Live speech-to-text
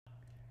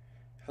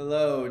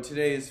Hello,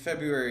 today is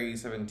February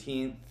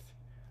 17th.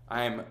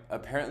 I'm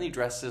apparently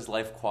dressed as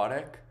Life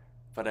Aquatic,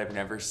 but I've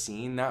never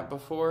seen that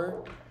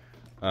before.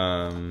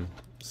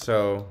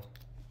 So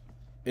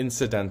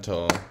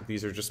incidental.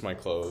 These are just my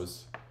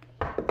clothes.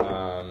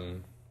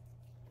 Um,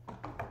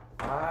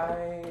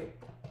 I,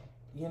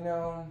 you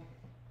know,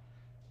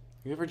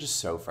 you ever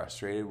just so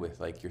frustrated with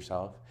like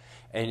yourself?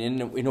 And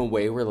in a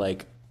way where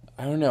like,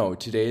 I don't know,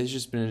 today has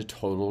just been a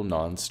total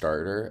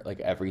non-starter. Like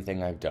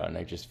everything I've done,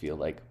 I just feel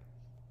like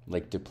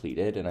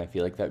depleted, and I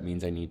feel like that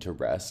means I need to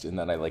rest and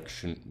that I like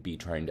shouldn't be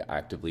trying to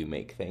actively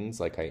make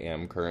things like I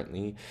am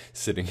currently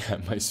sitting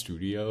at my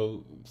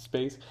studio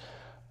space.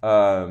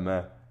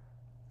 Um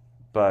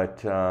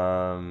but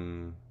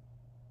yeah,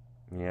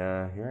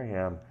 here I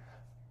am.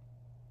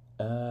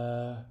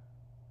 Uh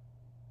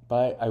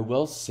but I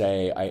will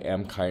say I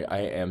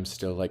am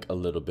still like a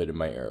little bit in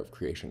my era of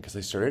creation because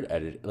I started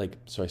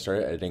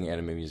editing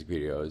anime music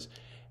videos,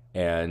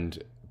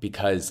 and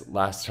because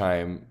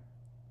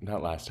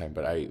not last time,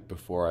 but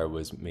before I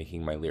was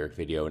making my lyric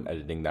video and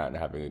editing that and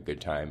having a good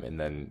time, and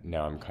then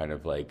now I'm kind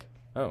of like,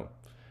 oh,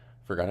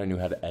 forgot I knew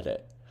how to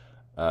edit,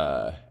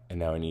 and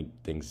now I need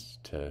things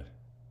to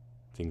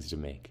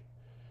make.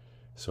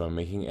 So I'm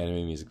making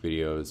anime music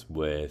videos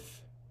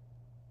with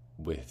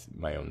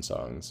my own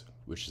songs,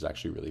 which is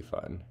actually really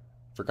fun.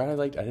 Forgot I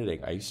liked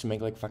editing. I used to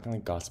make like fucking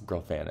like Gossip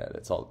Girl fan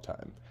edits all the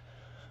time.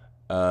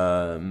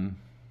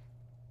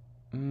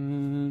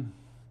 Um,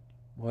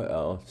 what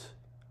else?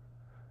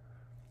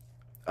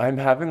 I'm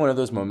having one of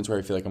those moments where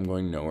I feel like I'm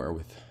going nowhere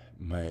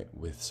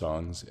with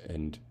songs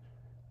and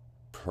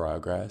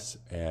progress,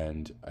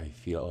 and I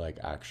feel like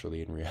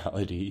actually in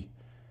reality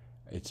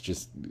it's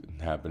just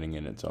happening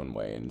in its own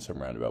way, in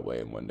some roundabout way,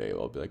 and one day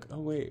I'll be like, oh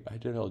wait,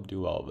 I'll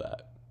do all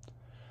that.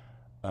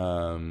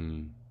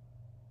 Um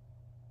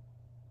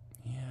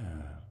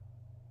yeah.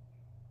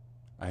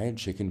 I had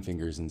chicken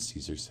fingers and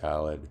Caesar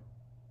salad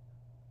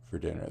for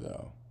dinner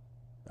though.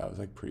 That was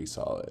like pretty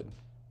solid.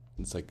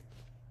 It's like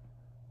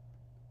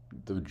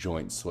the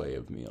joint slay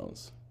of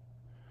meals.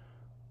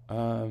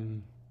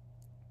 Um,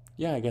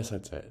 yeah, I guess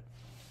that's it.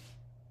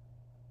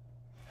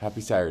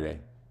 Happy Saturday.